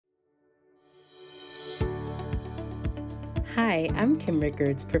Hi, I'm Kim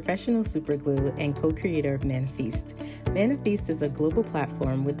Rickards, professional superglue and co-creator of Manifest. Manifest is a global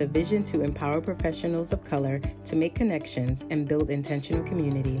platform with a vision to empower professionals of color to make connections and build intentional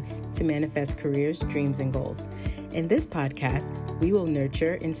community to manifest careers, dreams, and goals. In this podcast, we will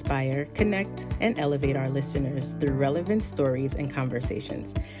nurture, inspire, connect, and elevate our listeners through relevant stories and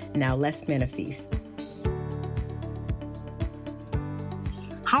conversations. Now let's manifest.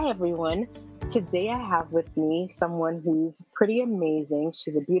 Hi, everyone. Today I have with me someone who's pretty amazing.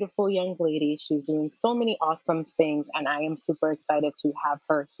 She's a beautiful young lady. She's doing so many awesome things, and I am super excited to have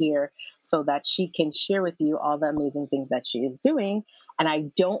her here so that she can share with you all the amazing things that she is doing. And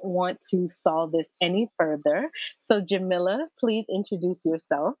I don't want to solve this any further. So Jamila, please introduce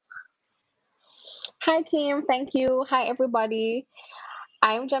yourself. Hi, Kim. Thank you. Hi, everybody.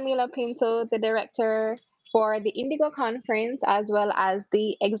 I'm Jamila Pinto, the director for the Indigo Conference, as well as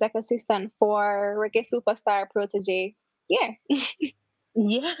the exec assistant for Reggae Superstar Protege. Yeah.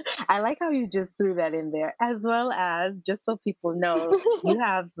 Yeah, I like how you just threw that in there, as well as just so people know, you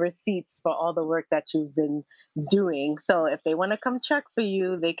have receipts for all the work that you've been doing. So if they want to come check for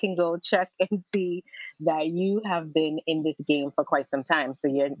you, they can go check and see that you have been in this game for quite some time. So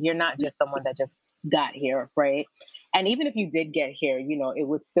you're not just someone that just got here, right? And even if you did get here, it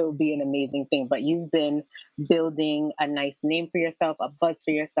would still be an amazing thing. But you've been building a nice name for yourself, a buzz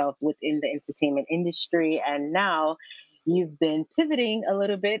for yourself within the entertainment industry, and now you've been pivoting a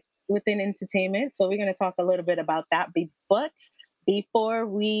little bit within entertainment. So we're going to talk a little bit about that. But before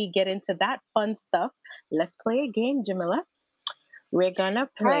we get into that fun stuff, let's play a game, Jamila. We're going to All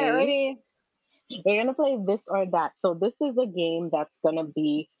right, play ready? we're going to play this or that. So this is a game that's going to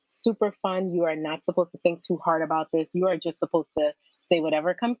be super fun. You are not supposed to think too hard about this. You are just supposed to say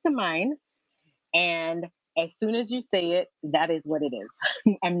whatever comes to mind, and as soon as you say it, that is what it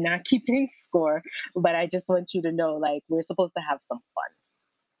is. I'm not keeping score, but I just want you to know, like, we're supposed to have some fun.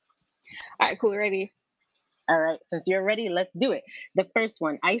 All right, cool. Ready? All right, since you're ready, let's do it. The first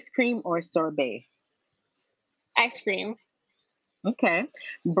one, ice cream or sorbet? Ice cream. Okay.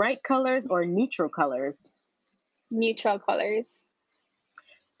 Bright colors or neutral colors? Neutral colors.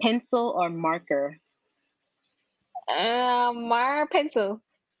 Pencil or marker? Mar pencil.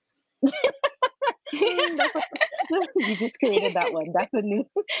 That's you just created that one. That's a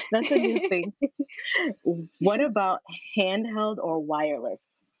new thing. What about handheld or wireless?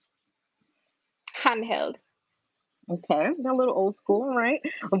 Handheld. Okay, a little old school, right?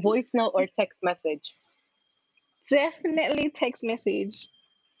 A voice note or text message? Definitely text message.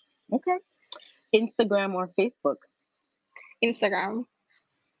 Okay. Instagram or Facebook? Instagram.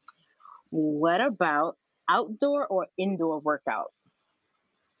 What about outdoor or indoor workout?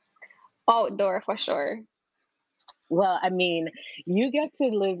 Outdoor for sure. Well, I mean, you get to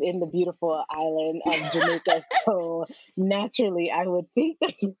live in the beautiful island of Jamaica, so naturally, I would think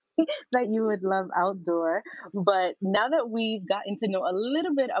that you would love outdoor. But now that we've gotten to know a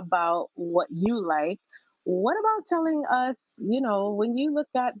little bit about what you like, what about telling us, when you look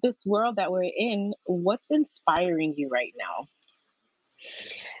at this world that we're in, what's inspiring you right now?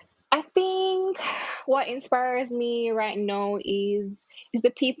 I think what inspires me right now is the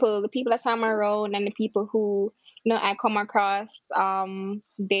people that I'm around, and the people who I come across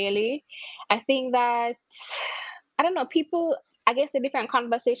daily. I think that I don't know people. I guess the different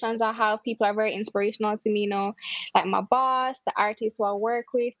conversations I have, people are very inspirational to me. Like my boss, the artists who I work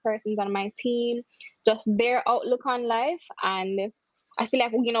with, persons on my team, just their outlook on life, and I feel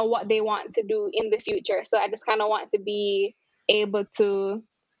like what they want to do in the future. So I just kind of want to be able to,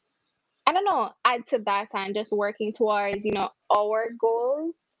 I don't know, add to that and just working towards, our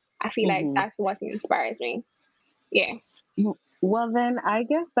goals. I feel like Hmm. that's what inspires me. Yeah. Well, then I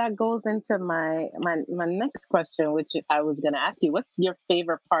guess that goes into my next question, which I was going to ask you. What's your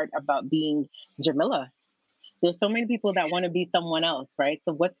favorite part about being Jamila? There's so many people that want to be someone else, right?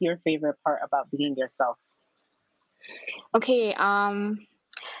 So what's your favorite part about being yourself? Okay.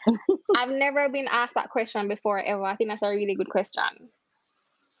 I've never been asked that question before ever. I think that's a really good question.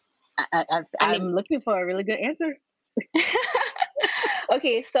 And I'm looking for a really good answer.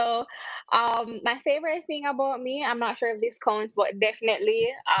 okay, so my favorite thing about me, I'm not sure if this counts, but definitely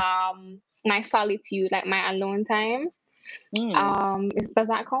my solitude, like my alone time. Hmm. Does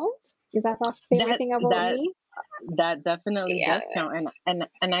that count? Is that a favorite That thing about that me? that definitely Yeah. does count, and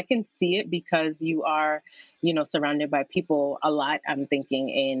I can see it because you are, surrounded by people a lot. I'm thinking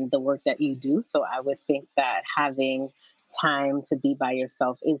in the work that you do, so I would think that having time to be by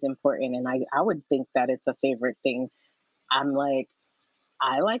yourself is important, and I would think that it's a favorite thing. I'm like,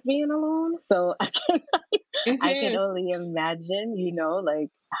 I like being alone, so I can Mm-hmm. only imagine, like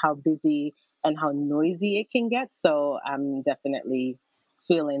how busy and how noisy it can get. So I'm definitely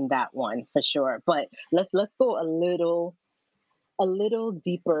feeling that one for sure. But let's go a little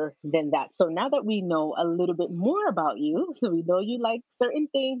deeper than that. So now that we know a little bit more about you, so we know you like certain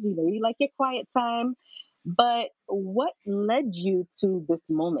things, we know you like your quiet time, but what led you to this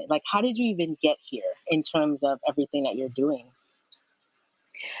moment? Like, how did you even get here in terms of everything that you're doing?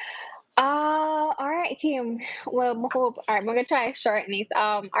 All right, Kim. Well, hope. All right, we're gonna try to shorten it.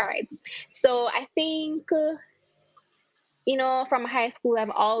 All right. So I think from high school,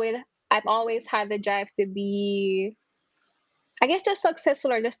 I've always had the drive to be, I guess, just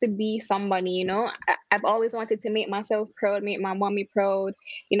successful or just to be somebody. I've always wanted to make myself proud, make my mommy proud,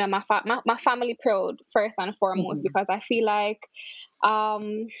 my family proud first and foremost, Hmm. because I feel like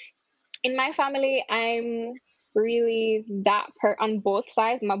um in my family, I'm really that on both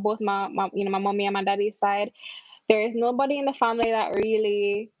sides. My mommy and my daddy's side. There is nobody in the family that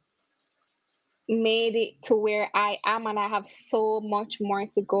really made it to where I am, and I have so much more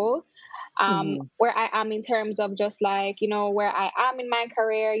to go. Hmm. Where I am in terms of just like where I am in my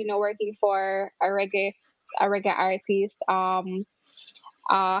career, working for a reggae artist,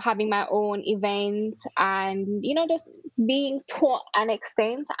 having my own event, and just being to an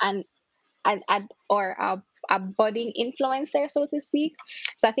extent or a budding influencer, so to speak.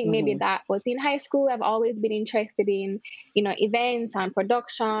 So I think maybe Hmm. that. But in high school, I've always been interested in, events and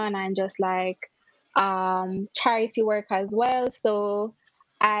production and just like charity work as well. So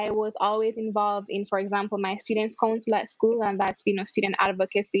I was always involved in, for example, my students' council at school, and that's, student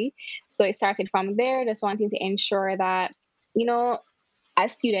advocacy. So it started from there, just wanting to ensure that, you know,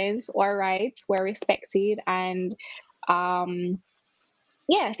 as students, our rights were respected, and um,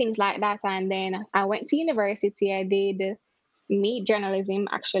 yeah, things like that. And then I went to university. I did meet journalism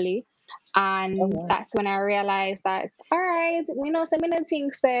actually, Oh, and wow. that's when I realized that, all right, some of the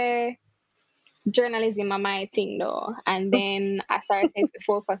things say journalism are my thing though. And then I started to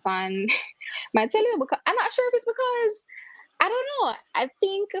focus on my tell you, because I'm not sure if it's because I don't know. I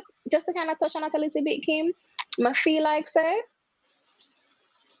think just to kind of touch on it a little bit, Kim, I feel like say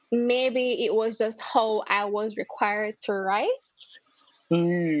maybe it was just how I was required to write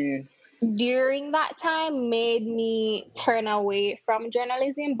Mm. during that time made me turn away from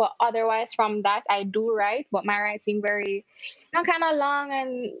journalism. But otherwise, from that, I do write, but my writing very, kind of long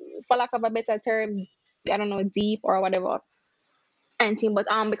and, for lack of a better term, I don't know, deep or whatever. And thing. But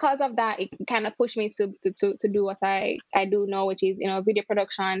because of that, it kind of pushed me to do what I do now, which is video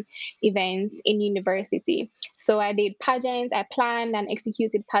production events in university. So I did pageants. I planned and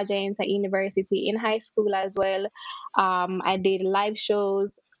executed pageants at university, in high school as well. I did live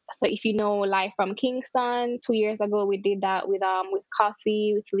shows. So if you know Live from Kingston, 2 years ago we did that with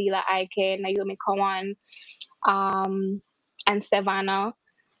Coffee, with Leela Ike, Naomi Kawan, um, and Savannah.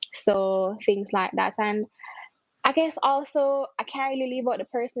 So things like that. And I guess also I can't really leave out the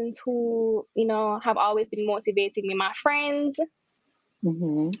persons who, have always been motivating me. My friends,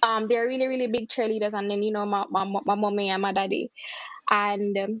 Hmm. they're really, really big cheerleaders, and then my mommy and my daddy.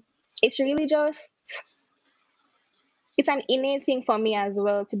 And it's really just it's an innate thing for me as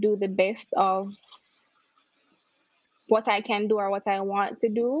well to do the best of what I can do or what I want to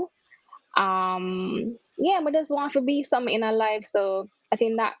do. Yeah, but just want to be something in our life. So I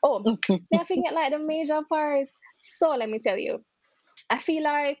think that, may I forget like the major part. So let me tell you. I feel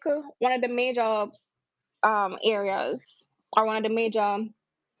like one of the major areas, or one of the major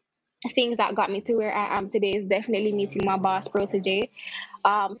things that got me to where I am today, is definitely meeting my boss Protege.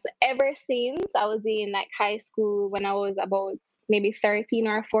 So ever since I was in like high school, when I was about maybe 13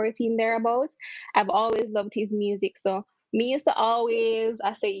 or 14 thereabouts, I've always loved his music. So me used to always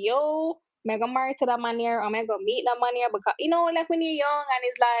I say, yo, mega marry to that man here, or mega meet that man here, because like when you're young and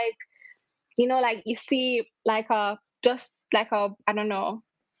it's like, like you see like a just like a, I don't know,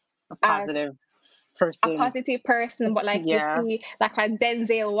 A a positive a person. positive person, but like you Yeah. see like a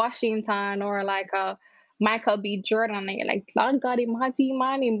Denzel Washington or like a Michael B. Jordan, and you're like, Lord God, him hotty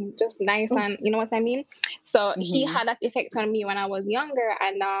man, him just nice, and you know what I mean? So he Hmm. had that effect on me when I was younger.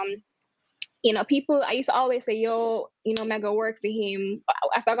 And people, I used to always say, yo, mega work for him.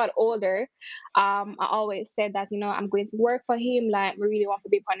 As I got older, I always said that, I'm going to work for him, like we really want to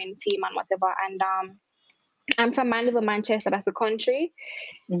be on him team and whatever. And I'm from Mandeville, Manchester, that's a country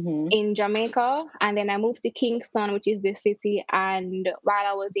Hmm. in Jamaica, and then I moved to Kingston, which is the city. And while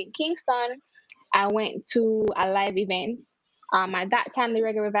I was in Kingston, I went to a live event. At that time, the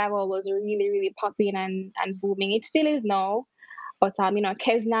reggae revival was really, really popping and booming. It still is now, but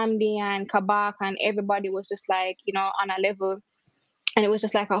Kes Namdi and Kabak and everybody was just like on a level. and it was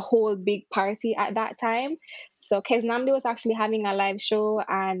just like a whole big party at that time. So Kes Namdi was actually having a live show,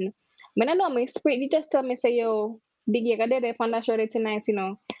 and when I know my spirit, he just tell me say, "Yo, Big Yaga did it on that show tonight," you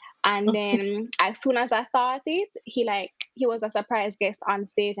know. And then as soon as I thought it, he was a surprise guest on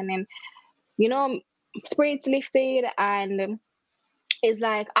stage, and then you know, spirits lifted, and it's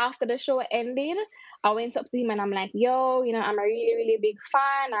like after the show ended, I went up to him and I'm like, "Yo, I'm a really, really big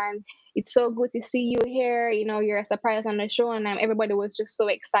fan, and it's so good to see you here. You're a surprise on the show," and everybody was just so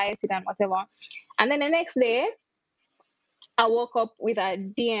excited and whatever. And then the next day, I woke up with a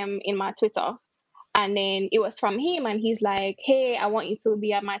DM in my Twitter, and then it was from him, and he's like, "Hey, I want you to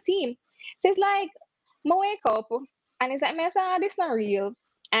be at my team." So it's like, I wake up, and it's like, "Man, this not real."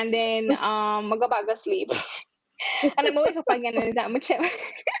 And then I go back to sleep. And then I wake up again, and it's like,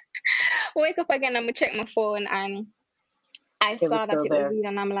 wake up again, I'm gonna check my phone, and I It was saw that still it was there. real,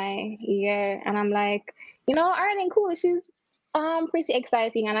 and I'm like, yeah, and I'm like, Arden, cool. This is pretty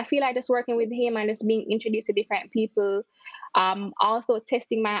exciting, and I feel like just working with him and just being introduced to different people, also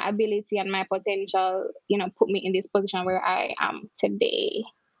testing my ability and my potential, put me in this position where I am today.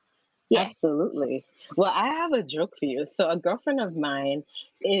 Yeah. Absolutely. Well, I have a joke for you. So, a girlfriend of mine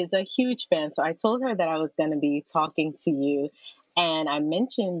is a huge fan. So, I told her that I was going to be talking to you. And I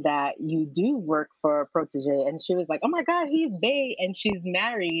mentioned that you do work for Protege. And she was like, "Oh my God, he's Bay." And she's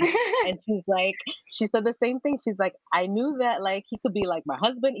married. And she's like, she said the same thing. She's like, "I knew that like he could be like my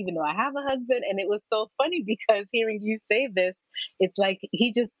husband, even though I have a husband." And it was so funny because hearing you say this, it's like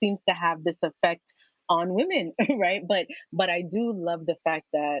he just seems to have this effect on women, right? But I do love the fact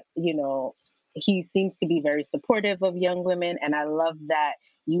that, he seems to be very supportive of young women. And I love that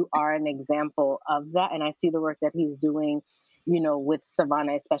you are an example of that. And I see the work that he's doing, with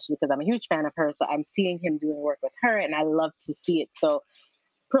Savannah, especially because I'm a huge fan of her. So I'm seeing him doing work with her and I love to see it. So,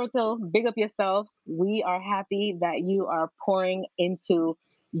 Proto, big up yourself. We are happy that you are pouring into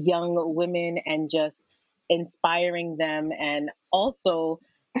young women and just inspiring them and also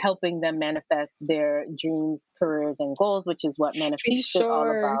helping them manifest their dreams, careers, and goals, which is what For Manifest is all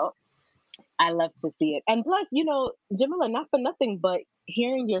sure. about. I love to see it. And plus, Jamila, not for nothing, but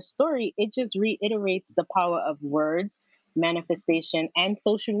hearing your story, it just reiterates the power of words, manifestation, and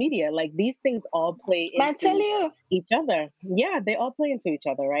social media. Like these things all play But I tell into you, each other. Yeah, they all play into each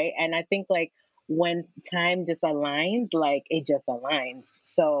other, right? And I think like when time just aligns, like it just aligns.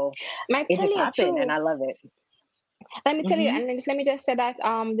 So but I it tell just you happened and true. I love it. Let me tell you, Hmm. and then let me just say that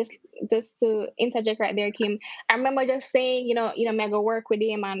just to interject right there, Kim. I remember just saying, I'm gonna work with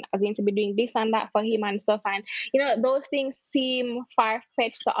him and I'm going to be doing this and that for him and stuff. And those things seem far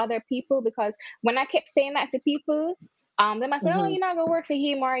fetched to other people because when I kept saying that to people, they might say, "Oh, Hmm. you're not gonna work for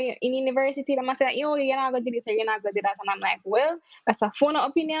him," or in university, they might say, You're not gonna do this or you're not gonna do that." And I'm like, well, that's a phone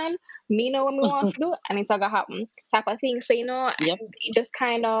opinion. Me know what me want to do, and it's gonna happen, type of thing. So Yep. it just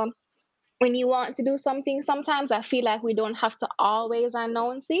kind of when you want to do something, sometimes I feel like we don't have to always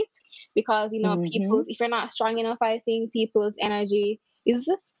announce it because Hmm. people, if you're not strong enough, I think people's energy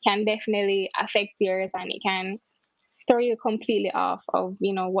is can definitely affect yours, and it can throw you completely off of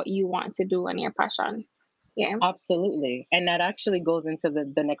what you want to do and your passion. Yeah. Absolutely. And that actually goes into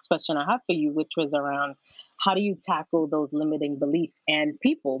the next question I have for you, which was around how do you tackle those limiting beliefs and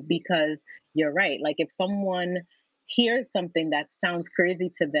people? Because you're right. Like if someone hears something that sounds crazy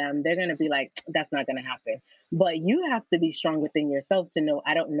to them, they're going to be like, that's not going to happen. But you have to be strong within yourself to know,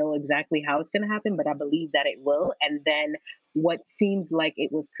 I don't know exactly how it's going to happen, but I believe that it will. And then what seems like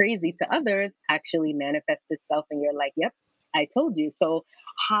it was crazy to others actually manifests itself. And you're like, yep, I told you. So,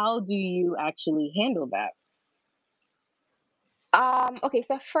 how do you actually handle that? Okay,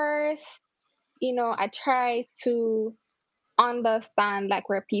 so first, I try to understand like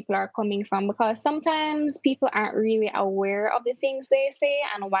where people are coming from because sometimes people aren't really aware of the things they say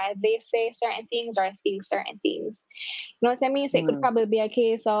and why they say certain things or think certain things. You know what I mean? So it could Mm. probably be a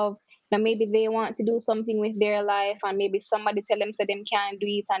case of maybe they want to do something with their life and maybe somebody tell them so them can't do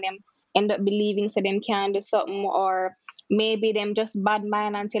it and them end up believing so them can't do something, or maybe them just bad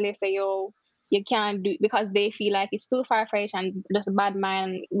mind until they say, "Yo, you can't do it," because they feel like it's too far fetched and just bad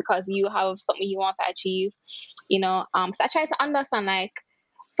mind because you have something you want to achieve. So I try to understand, like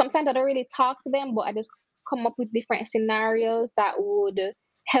sometimes I don't really talk to them, but I just come up with different scenarios that would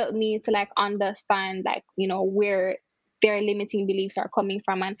help me to like understand like where their limiting beliefs are coming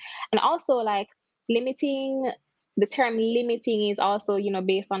from, and also like limiting the term limiting is also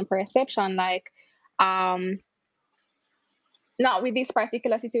based on perception, like um not with this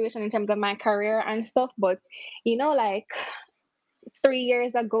particular situation in terms of my career and stuff, but like 3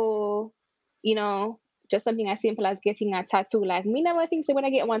 years ago, you know, just something as simple as getting a tattoo. Like me never think so when I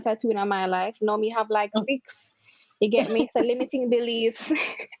get one tattoo in my life. No, me have like six. You get me? So limiting beliefs,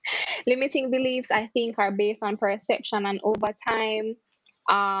 limiting beliefs, I think, are based on perception, and over time,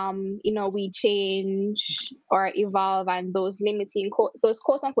 we change or evolve, and those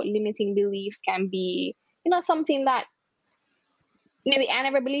quote unquote limiting beliefs can be, something that maybe I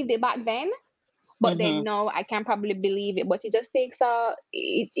never believed it back then, but then Mm-hmm. no, I can probably believe it. But it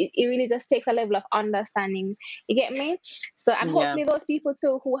really just takes a level of understanding. You get me? So, and Yeah. hopefully those people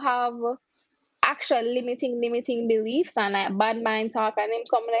too who have actual limiting beliefs and like bad mind talk and them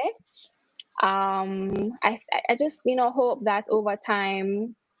someday. I just hope that over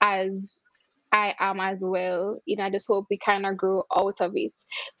time, as I am as well, I just hope we kind of grow out of it.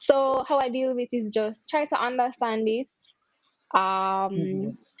 So how I deal with it is just try to understand it,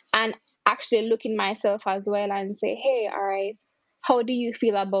 Mm-hmm. and actually look in myself as well and say, hey, all right, how do you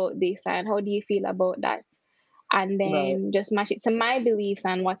feel about this and how do you feel about that? And Right. then just match it to my beliefs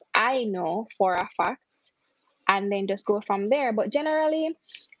and what I know for a fact, and then just go from there. But generally,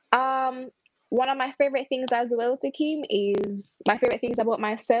 um, one of my favorite things as well to Kim is my favorite things about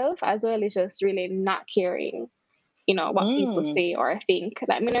myself as well is just really not caring, what people Mm. say or think.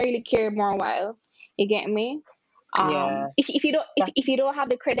 Like, me not really care more while. You get me? Yeah. If you don't That, if you don't have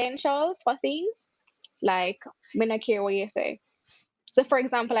the credentials for things, like, me not care what you say. So for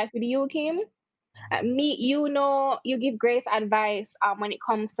example, like with you, Kim, me, you give great advice when it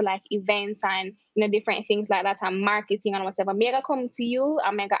comes to like events and different things like that and marketing and whatever. Me gonna come to you,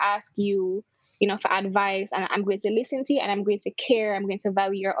 I'm gonna ask you, for advice, and I'm going to listen to you, and I'm going to care, I'm going to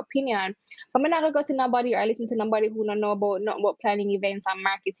value your opinion. But I'm not gonna go to nobody or listen to nobody who don't know about not about planning events and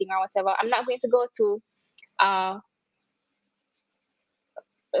marketing or whatever. I'm not going to go to uh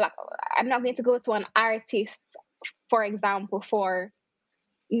like I'm not going to go to an artist, for example, for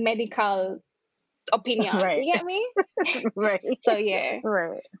medical opinions. right. You get me? Right. So yeah.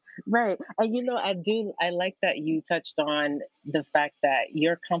 Right. Right. And I like that you touched on the fact that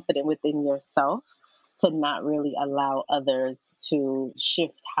you're confident within yourself to not really allow others to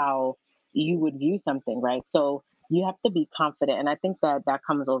shift how you would view something, right? So you have to be confident. And I think that that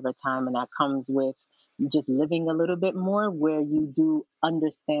comes over time, and that comes with just living a little bit more, where you do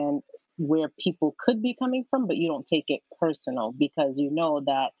understand where people could be coming from, but you don't take it personal, because you know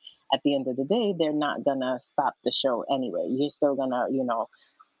that at the end of the day, they're not gonna stop the show anyway. You're still gonna,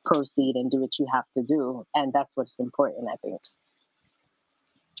 proceed and do what you have to do. And that's what's important, I think.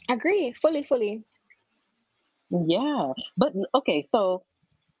 Agree, fully. Yeah. But okay, so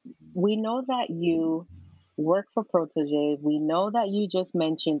we know that you work for Protege. We know that you just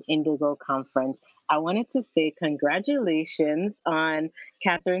mentioned Indigo Conference. I wanted to say congratulations on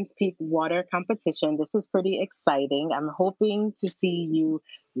Catherine's Peak Water Competition. This is pretty exciting. I'm hoping to see you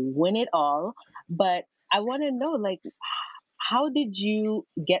win it all. But I want to know, like, how did you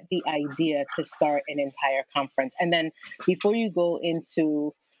get the idea to start an entire conference? And then before you go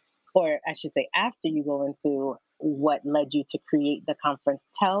into, or I should say, after you go into what led you to create the conference,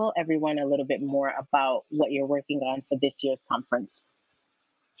 tell everyone a little bit more about what you're working on for this year's conference.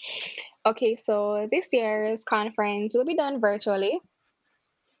 Okay, so this year's conference will be done virtually.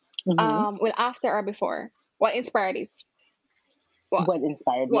 Hmm. Well, after or before? What inspired it? What? What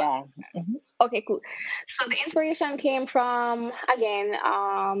inspired? What? Yeah. Hmm. Okay, cool. So the inspiration came from, again,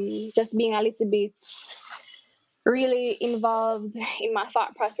 just being a little bit really involved in my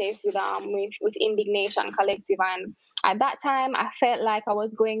thought process with Indignation Collective, and at that time I felt like I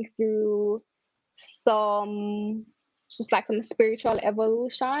was going through some just like some spiritual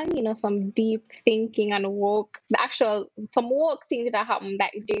evolution, some deep thinking and woke the actual some woke things that happened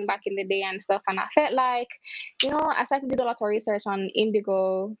back doing back in the day and stuff. And I felt like, I started to do a lot of research on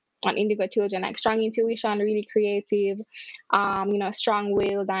indigo children, like strong intuition, really creative, strong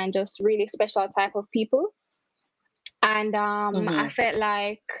willed, and just really special type of people. And I Hmm. felt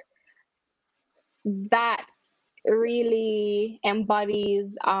like that really embodied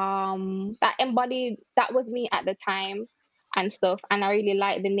that was me at the time and stuff. And I really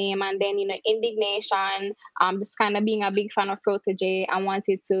liked the name. And then, Indignation, just kind of being a big fan of Protege, I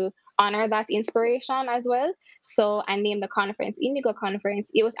wanted to honor that inspiration as well. So I named the conference Indigo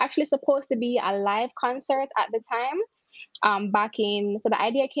Conference. It was actually supposed to be a live concert at the time. Back in So the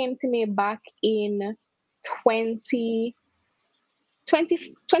idea came to me back in 20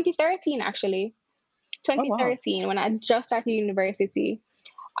 2013, actually. Oh, wow. 2013, when I just started university.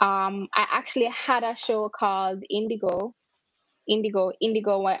 I actually had a show called Indigo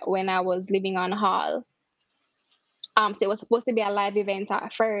when I was living on Hall. So it was supposed to be a live event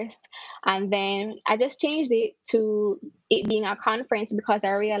at first, and then I just changed it to it being a conference because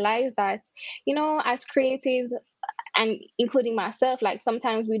I realized that, as creatives, and including myself, like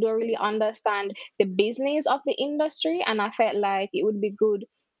sometimes we don't really understand the business of the industry, and I felt like it would be good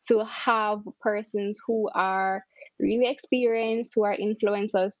to have persons who are really experienced, who are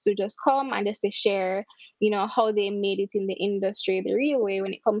influencers, to just come and just to share, how they made it in the industry the real way,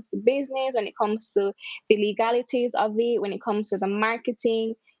 when it comes to business, when it comes to the legalities of it, when it comes to the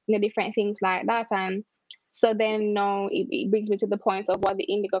marketing, different things like that. And so then, it brings me to the point of what the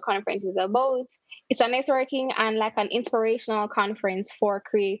Indigo Conference is about. It's a networking and like an inspirational conference for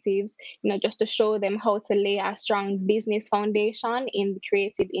creatives, just to show them how to lay a strong business foundation in the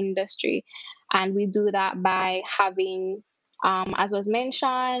creative industry. And we do that by having, as was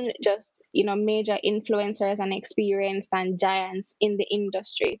mentioned, just, major influencers and experienced and giants in the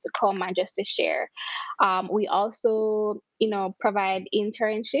industry to come and just to share. We also, provide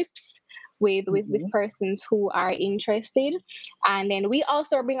internships with Hmm. persons who are interested, and then we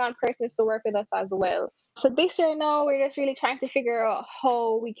also bring on persons to work with us as well. So this year now we're just really trying to figure out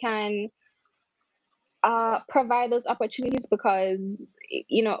how we can provide those opportunities, because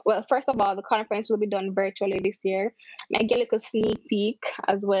well, first of all, the conference will be done virtually this year. And I get a little sneak peek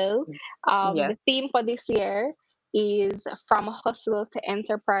as well. Yes. The theme for this year is from hustle to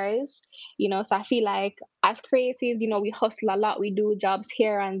enterprise. So I feel like as creatives, we hustle a lot, we do jobs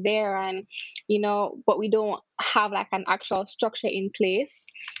here and there, and but we don't have like an actual structure in place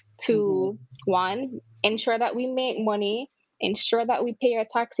Hmm. to, one, ensure that we make money, ensure that we pay our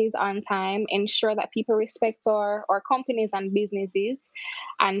taxes on time, ensure that people respect our companies and businesses.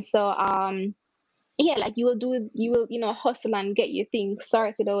 And so, yeah, like you will, hustle and get your things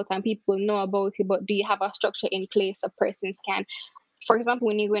sorted out and people know about it, but do you have a structure in place so persons can, for example,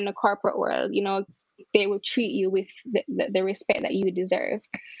 when you go in the corporate world, they will treat you with the respect that you deserve,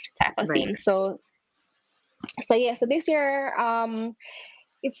 type of Right. thing. So yeah, so this year,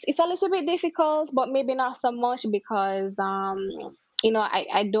 it's a little bit difficult, but maybe not so much, because I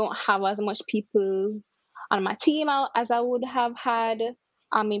don't have as much people on my team as I would have had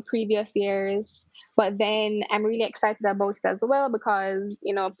in previous years. But then I'm really excited about it as well, because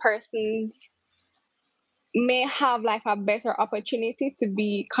persons may have like a better opportunity to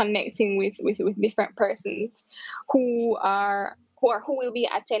be connecting with different persons who will be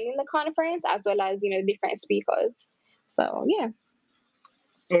attending the conference, as well as different speakers. So yeah.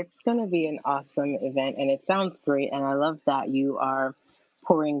 It's going to be an awesome event and it sounds great. And I love that you are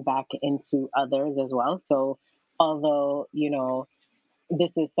pouring back into others as well. So, although,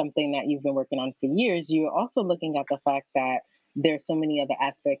 this is something that you've been working on for years, you're also looking at the fact that there's so many other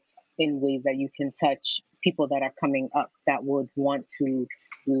aspects in ways that you can touch people that are coming up that would want to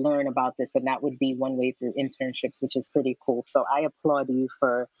learn about this, and that would be one way through internships, which is pretty cool. So I applaud you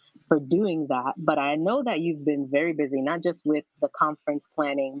for doing that. But I know that you've been very busy, not just with the conference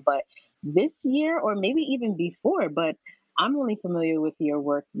planning, but this year or maybe even before. But I'm only familiar with your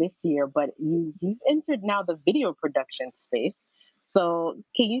work this year, but you've entered now the video production space. So,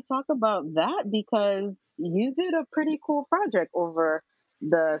 can you talk about that? Because you did a pretty cool project over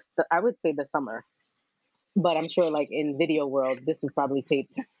I would say the summer, but I'm sure like in video world, this was probably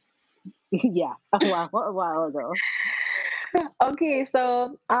taped, yeah, a while ago. Okay,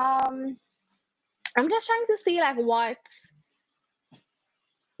 so I'm just trying to see like what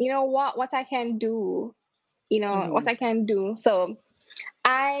I can do, what Hmm. I can do. So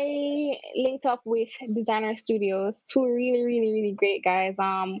I linked up with Designer Studios, two really, really, really great guys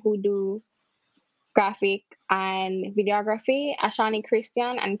who do graphic and videography, Ashani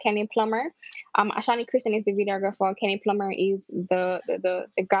Christian and Kenny Plummer. Ashani Christian is the videographer, Kenny Plummer is the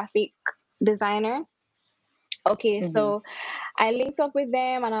graphic designer. Okay, Hmm. so I linked up with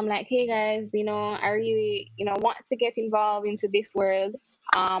them and I'm like, hey guys, I really, want to get involved into this world.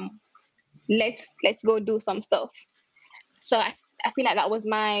 Um, let's go do some stuff. So I feel like that was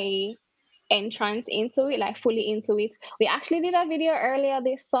my entrance into it, like fully into it. We actually did a video earlier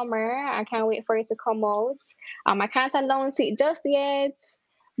this summer. I can't wait for it to come out. I can't announce it just yet,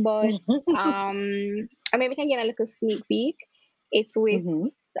 but I mean we can get a little sneak peek. It's with Hmm.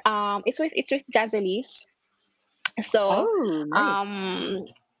 it's with Jazzelise. So Oh, nice. um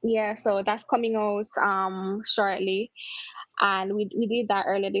yeah, so that's coming out shortly, and we did that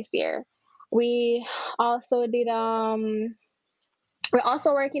earlier this year. We also did we're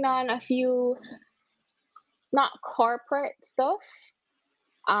also working on a few, not corporate stuff,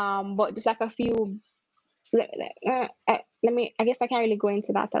 but just like a few. Let me. I guess I can't really go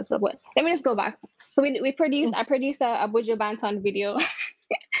into that as well. But let me just go back. So we produced. I produced a Buju Banton video.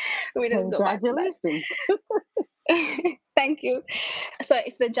 We just go back to Congratulations. that. Thank you. So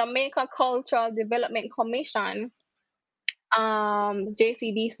it's the Jamaica Cultural Development Commission.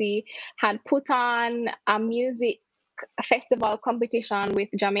 JCDC had put on a music. a festival competition with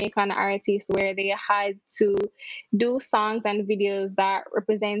Jamaican artists where they had to do songs and videos that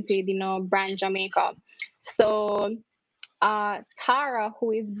represented, brand Jamaica. So Tara,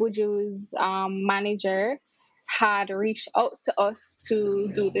 who is Buju's manager, had reached out to us to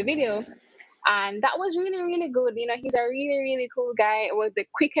do the video. And that was really, really good. He's a really, really cool guy. It was the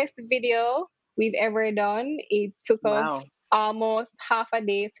quickest video we've ever done. It took Wow. us almost half a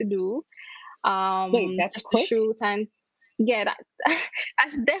day to do, Wait, that's just to quick? shoot. And yeah,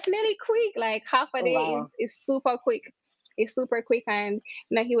 that's definitely quick. Like half a Oh, day wow. is super quick. It's super quick, and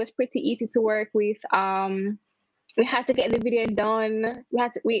he was pretty easy to work with. We had to get the video done.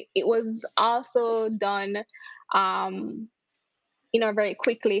 It was also done, um, very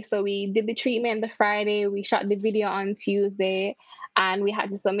quickly. So we did the treatment the Friday, we shot the video on Tuesday, and we had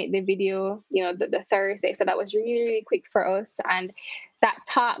to submit the video, the Thursday. So that was really, really quick for us. And that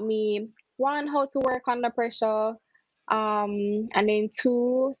taught me, one, how to work under pressure. And then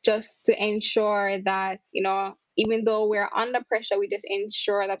two, just to ensure that, even though we're under pressure, we just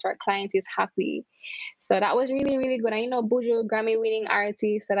ensure that our client is happy. So that was really, really good. And Buju, Grammy winning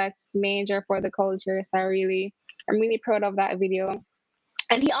artist, so that's major for the culture. So I'm really proud of that video.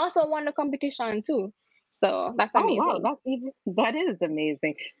 And he also won the competition too. So that's Oh, wow. amazing. That is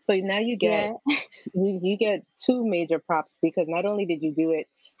amazing. So now Yeah. you get two major props because not only did you do it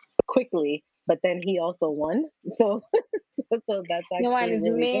quickly, but then he also won. So so that's The one actually is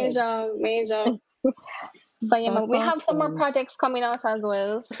really good. major, major. So yeah, That's we have some more awesome. projects coming out as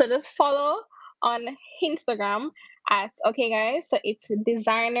well. So just follow on Instagram at, okay guys, so it's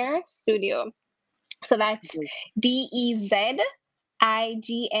Designer Studio. So that's DEZIGNR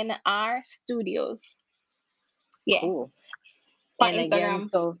Studios. Yeah, Cool. on And again,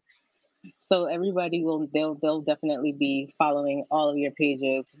 Instagram. so everybody they'll definitely be following all of your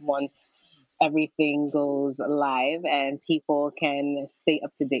pages once everything goes live and people can stay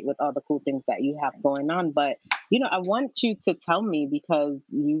up to date with all the cool things that you have going on. But I want you to tell me because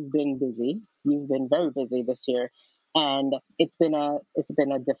you've been busy. You've been very busy this year, and it's been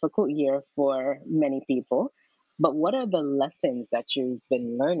a difficult year for many people. But what are the lessons that you've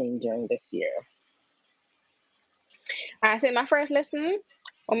been learning during this year? I say my first lesson,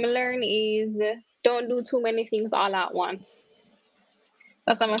 what I learn is don't do too many things all at once.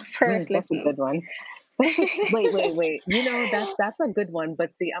 That's my first That's a lesson. good one. Wait. That's a good one.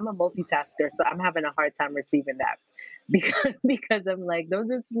 But see, I'm a multitasker, so I'm having a hard time receiving that because I'm like, those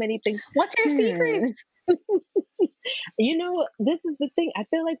are too many things. What's your Hmm. secret? This is the thing. I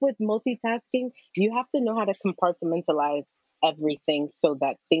feel like with multitasking, you have to know how to compartmentalize everything so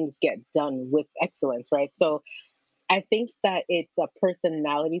that things get done with excellence, right? So I think that it's a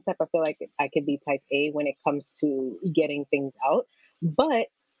personality type. I feel like I could be type A when it comes to getting things out, but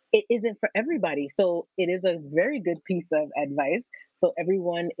it isn't for everybody. So it is a very good piece of advice. So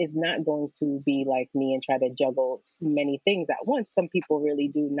everyone is not going to be like me and try to juggle many things at once. Some people really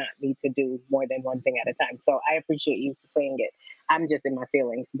do not need to do more than one thing at a time. So I appreciate you saying it. I'm just in my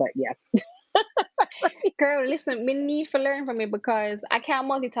feelings, but yeah. Girl, listen, me need to learn from it because I can't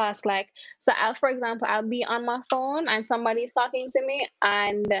multitask. Like, so for example, I'll be on my phone and somebody's talking to me,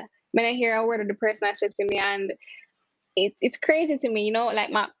 and when I hear a word of the person I said to me, and it's crazy to me,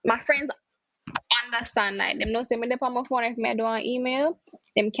 like my friends understand, like them know say me dep on my phone if me do an email,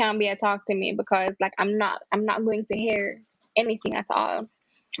 them can't be a talk to me because like I'm not going to hear anything at all.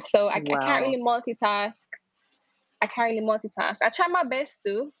 So I can't Wow. really multitask. I can't really multitask. I try my best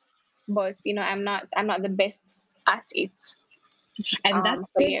to, but I'm not the best at it. And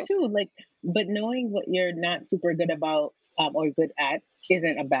that's So good yeah. too. Like, but knowing what you're not super good about or good at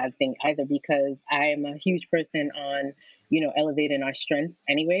isn't a bad thing either, because I'm a huge person on elevating our strengths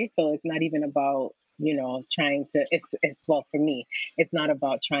anyway. So it's not even about trying to. It's well for me. It's not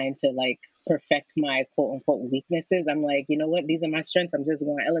about trying to like perfect my quote unquote weaknesses. I'm like, you know what? These are my strengths. I'm just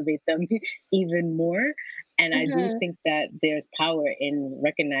going to elevate them even more. And I do Hmm. think that there's power in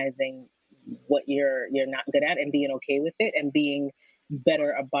recognizing what you're not good at and being okay with it and being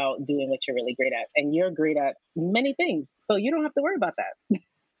better about doing what you're really great at. And you're great at many things. So you don't have to worry about that.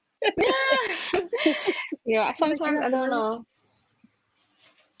 Yeah. Yeah. Like you Sometimes have I to don't worry. know.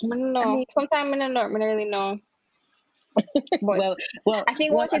 I don't I know. mean, Sometimes I don't know. I don't really know. But well, well, I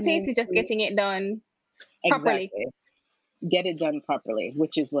think well, what I it takes mean, is just getting it done properly. exactly. Get it done properly,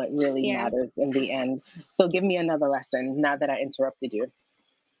 which is what really Yeah. matters in the end. So give me another lesson now that I interrupted you.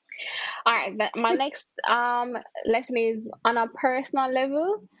 All right. My next lesson is on a personal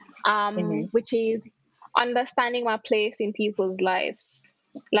level, Hmm. which is understanding my place in people's lives.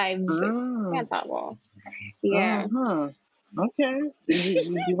 Lives. Oh, Can't talk about. Yeah. uh-huh. Okay.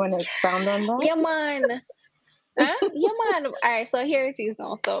 You want to expound on that? Yeah, man. Yeah, man. All right, so here it is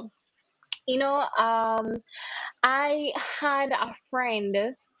now. So, you know, I had a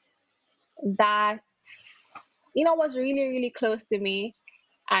friend that, was really, really close to me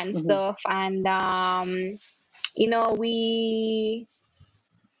and Hmm. stuff. And, you know, I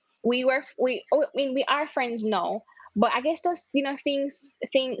mean, we are friends now, but I guess just, things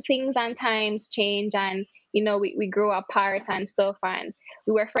and times change, and we grew apart and stuff, and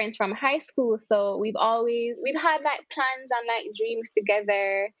we were friends from high school, so we've had like plans and like dreams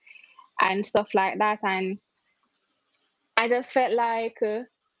together and stuff like that. And I just felt like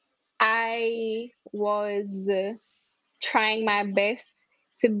I was trying my best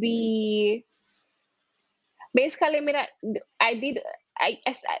to be basically, I mean, I did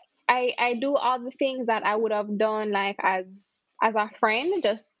I do all the things that I would have done like as a friend,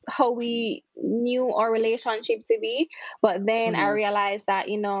 just how we knew our relationship to be. But then I Hmm. realized that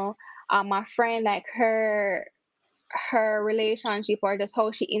my friend, like her relationship, or just how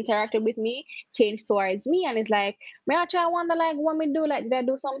she interacted with me, changed towards me. And it's like, may I try wonder, like, what me do, like, did I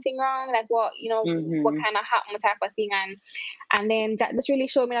do something wrong, like what Hmm. kind of happened, type of thing. And then that just really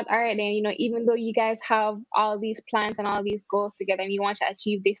showed me that, all right, then, even though you guys have all these plans and all these goals together, and you want to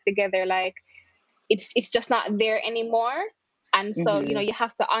achieve this together, like, it's just not there anymore. And so, Hmm. you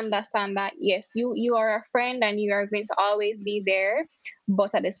have to understand that, yes, you are a friend and you are going to always be there,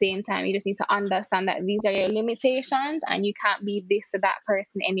 but at the same time, you just need to understand that these are your limitations, and you can't be this to that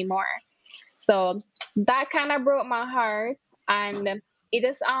person anymore. So that kind of broke my heart. And it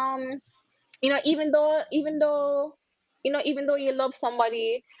just even though you love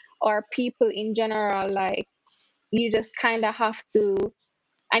somebody, or people in general, like, you just kind of have to,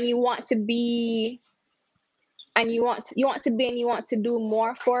 and you want to be, and you want to do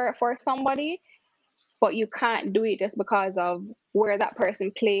more for somebody, but you can't do it just because of where that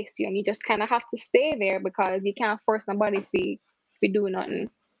person placed you, and you just kind of have to stay there because you can't force nobody to do nothing.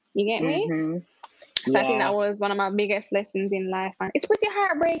 You get me? Hmm. So I think Yeah. that was one of my biggest lessons in life, and it's pretty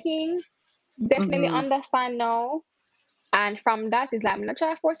heartbreaking. Definitely Hmm. understand now. And from that is like, I'm not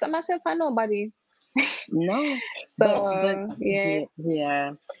trying to force it myself on nobody. No, but So yeah.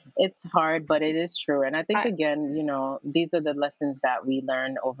 yeah, it's hard, but it is true. And I think I, again, these are the lessons that we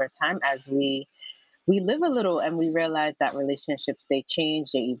learn over time as we live a little and we realize that relationships, they change,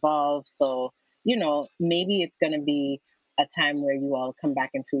 they evolve. So, maybe it's going to be a time where you all come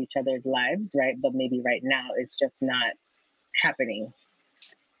back into each other's lives, right? But maybe right now it's just not happening.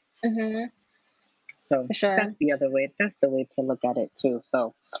 mm-hmm, So for sure. that's the other way. That's the way to look at it too.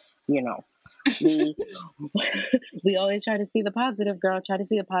 So, you know, we we always try to see the positive, girl. Try to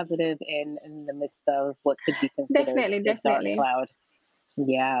see the positive in the midst of what could be considered Definitely, a dark definitely. cloud.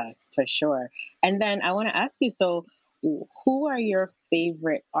 Yeah, for sure. And then I want to ask you, so who are your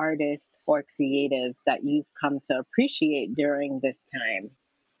favorite artists or creatives that you've come to appreciate during this time?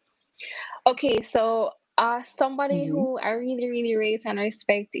 Okay, so somebody Hmm. who I really, really rate and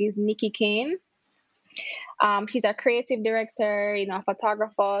respect is Nikki Kane. She's a creative director,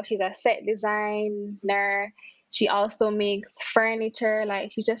 photographer. She's a set designer. She also makes furniture.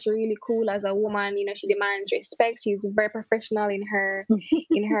 Like, she's just really cool as a woman. She demands respect. She's very professional in her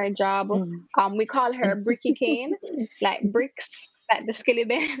job. We call her Bricky Kane, like bricks, like the Skilly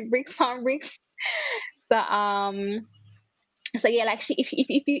Band, bricks on bricks. So yeah, like,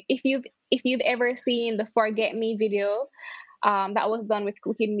 if you've ever seen the Forget Me video, that was done with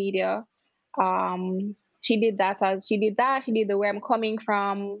Crooked Media. She did the Where I'm Coming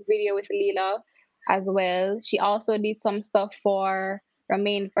From video with Leela as well. She also did some stuff for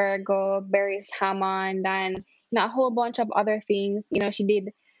Romain Virgo, Barry's Hammond, and a whole bunch of other things. Oh,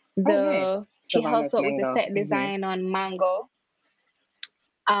 nice. She helped Savannah's out with the Mango. set Hmm. design on Mango.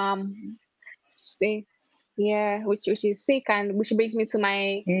 Um, see, yeah, which is sick, and which brings me to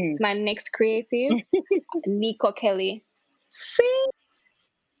my Mm. next creative, Nico Kelly. See,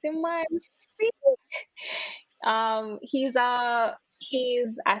 the man, see. He's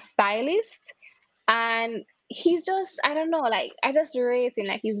a stylist, and he's just, I don't know, like, I just rate him,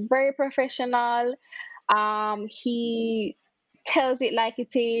 like, he's very professional. He tells it like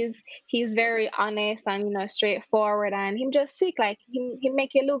it is. He's very honest and straightforward, and him just sick, like, he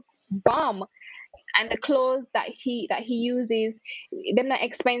make you look bomb. And the clothes that he uses, them not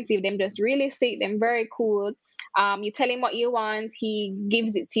expensive, them just really sick, them very cool. You tell him what you want, he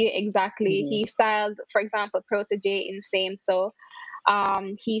gives it to you exactly. Hmm. He styled, for example, Protege in Same. So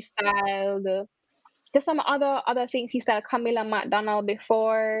he styled just some other things. He styled Camilla McDonald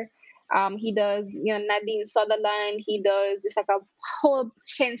before. He does, Nadine Sutherland. He does just like a whole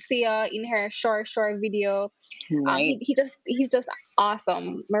Shensia in her short video. Nice. He's just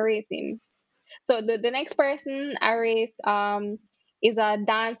awesome. I rate him. So the next person I rate is a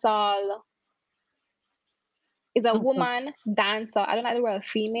dancehall, is a Okay. woman dancer. I don't like the word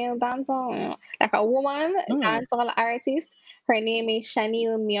female dancer. Like a woman Mm. dancehall artist. Her name is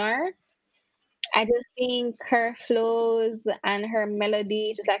Chanel Muir. I just think her flows and her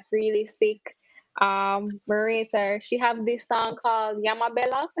melody is just like really sick. Marita, she have this song called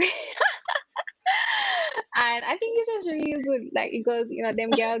Yamabella. And I think it's just really good. Like it goes, them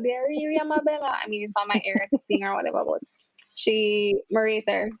girls, they're really Yamabella. I mean, it's not my era to sing or whatever, but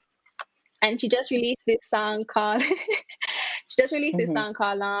Marita, and she just released this song called Hmm.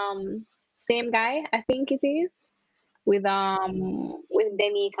 Same Guy, I think it is, with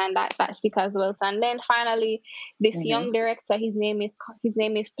Denique and that stick as well. And then finally this Hmm. young director, his name is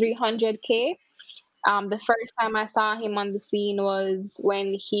 300K. The first time I saw him on the scene was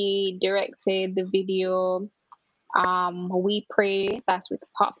when he directed the video We Pray, that's with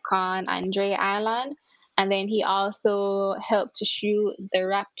Popcorn and Dre Island. And then he also helped to shoot the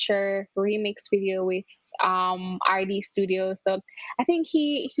Rapture remix video with RD Studio. So I think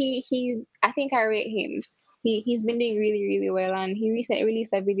I think I rate him. He's been doing really, really well, and he recently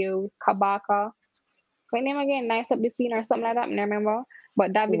released a video with Kabaka. What name again? Nice Up the Scene or something like that, I don't remember.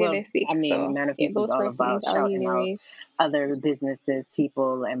 But that video Well, is sick. I mean, So yeah, Manifest is those all persons about are shouting really out great. other businesses,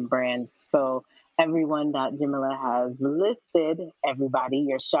 people, and brands. So everyone that Jamila has listed, everybody,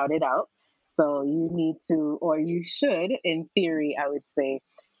 you're shouted out. So you need to, or you should, in theory, I would say,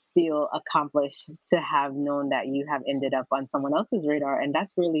 feel accomplished to have known that you have ended up on someone else's radar. And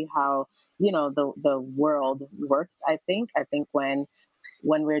that's really how, the world works, I think. I think when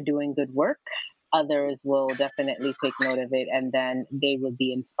we're doing good work, others will definitely take note of it and then they will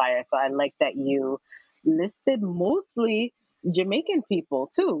be inspired. So I like that you listed mostly Jamaican people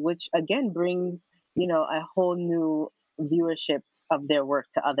too, which again brings, a whole new viewership of their work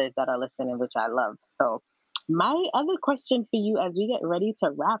to others that are listening, which I love. So my other question for you as we get ready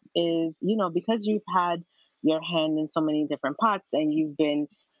to wrap is, because you've had your hand in so many different pots and you've been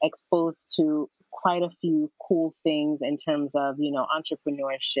exposed to quite a few cool things in terms of,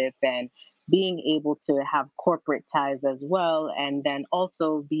 entrepreneurship and being able to have corporate ties as well. And then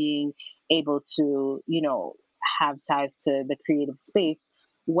also being able to, have ties to the creative space.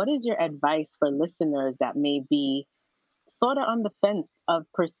 What is your advice for listeners that may be sort of on the fence of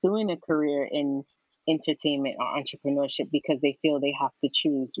pursuing a career in entertainment or entrepreneurship because they feel they have to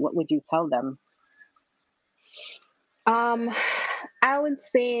choose? What would you tell them? Um, I would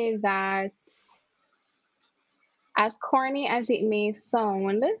say that, as corny as it may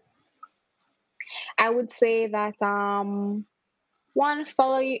sound, I would say that one,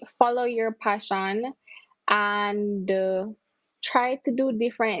 follow your passion, and try to do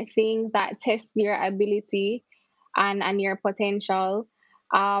different things that test your ability and your potential.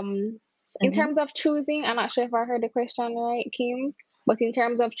 In Hmm. terms of choosing, I'm not sure if I heard the question right, Kim. But in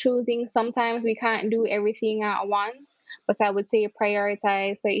terms of choosing, sometimes we can't do everything at once. But I would say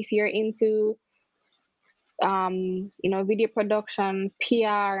prioritize. So if you're into video production,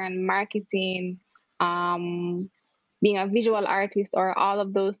 PR, and marketing, um, being a visual artist, or all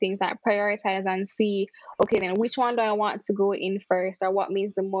of those things, that prioritize and see, okay, then which one do I want to go in first, or what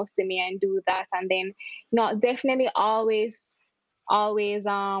means the most to me, and do that. And then, definitely always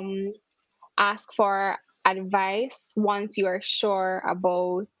ask for advice once you are sure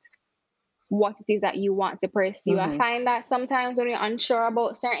about what it is that you want to pursue. I Hmm. find that sometimes when you're unsure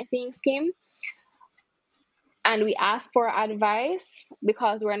about certain things, Kim, and we ask for advice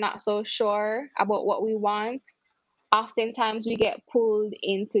because we're not so sure about what we want, oftentimes we get pulled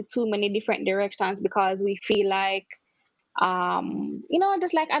into too many different directions because we feel like,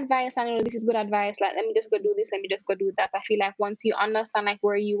 just like advice, and this is good advice, like let me just go do this, let me just go do that. I feel like once you understand like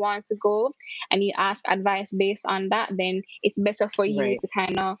where you want to go, and you ask advice based on that, then it's better for you Right, to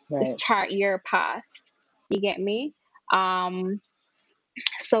kind of just right. chart your path. You get me? um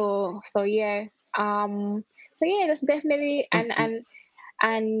so yeah. um so yeah, that's definitely, and Hmm.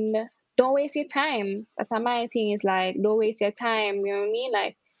 and don't waste your time. That's my thing, is like, don't waste your time, you know what I mean?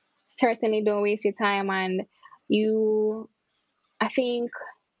 Like, certainly don't waste your time. And you I think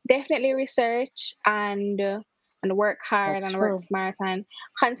definitely research, and work hard That's and work true. smart, and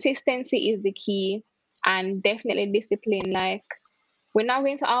consistency is the key, and definitely discipline. Like, we're not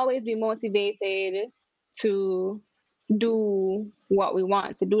going to always be motivated to do what we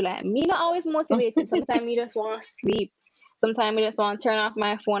want to do. Like, me not always motivated. Sometimes me just want to sleep. Sometimes I just want to turn off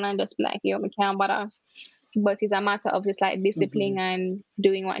my phone and just be like, yo, me can't bother. But it's a matter of just like discipline Hmm. and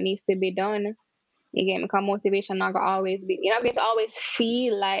doing what needs to be done. You get me? Because motivation not gonna always be. You're not going to always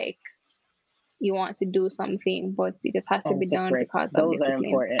feel like you want to do something, but it just has to And be take done breaks. because of Those are discipline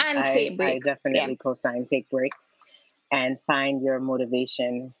important. and I, take I breaks. Yeah. definitely co-sign take breaks and find your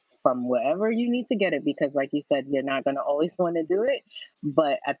motivation from wherever you need to get it, because like you said, you're not going to always want to do it,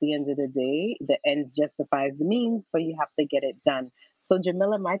 but at the end of the day, the ends justifies the means, so you have to get it done. So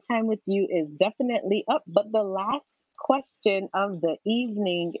Jamila, my time with you is definitely up, but the last question of the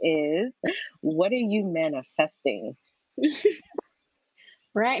evening is, what are you manifesting?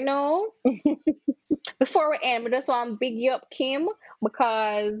 Right now, before we end, we just want to big you up, Kim,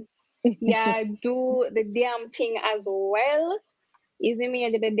 because yeah, do the damn thing as well. Easy me,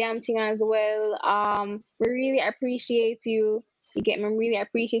 I did the damn thing as well. We really appreciate you. You get me? Really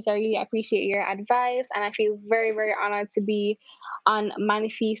appreciate. I really appreciate your advice, and I feel very, very honored to be on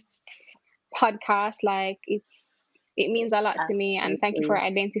Manifest's podcast. Like it means a lot to me, and thank you for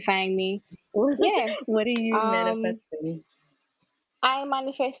Absolutely. identifying me. Yeah. What are you Um, manifesting? I'm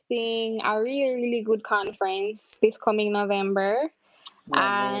manifesting a really, really good conference this coming November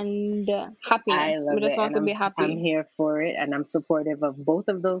Love it. and I happiness. We love just it, want and to be I'm happy. here for it, and I'm supportive of both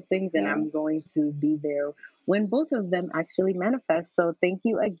of those things, and Yeah. I'm going to be there when both of them actually manifest. So thank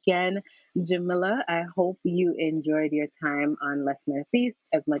you again, Jamila. I hope you enjoyed your time on Let's Manifest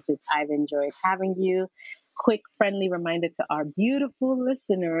as much as I've enjoyed having you. Quick, friendly reminder to our beautiful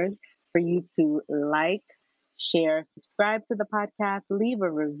listeners for you to like, share, subscribe to the podcast, leave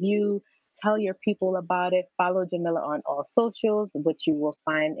a review, tell your people about it. Follow Jamila on all socials, which you will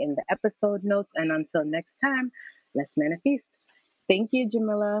find in the episode notes. And until next time, let's manifest. Thank you,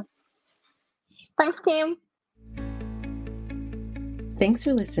 Jamila. Thanks, Kim. Thanks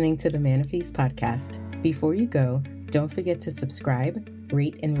for listening to the Manifest podcast. Before you go, don't forget to subscribe,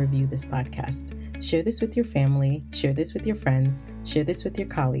 rate, and review this podcast. Share this with your family, share this with your friends, share this with your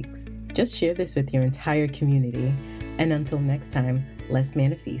colleagues. Just share this with your entire community. And until next time, let's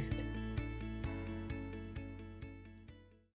manifest.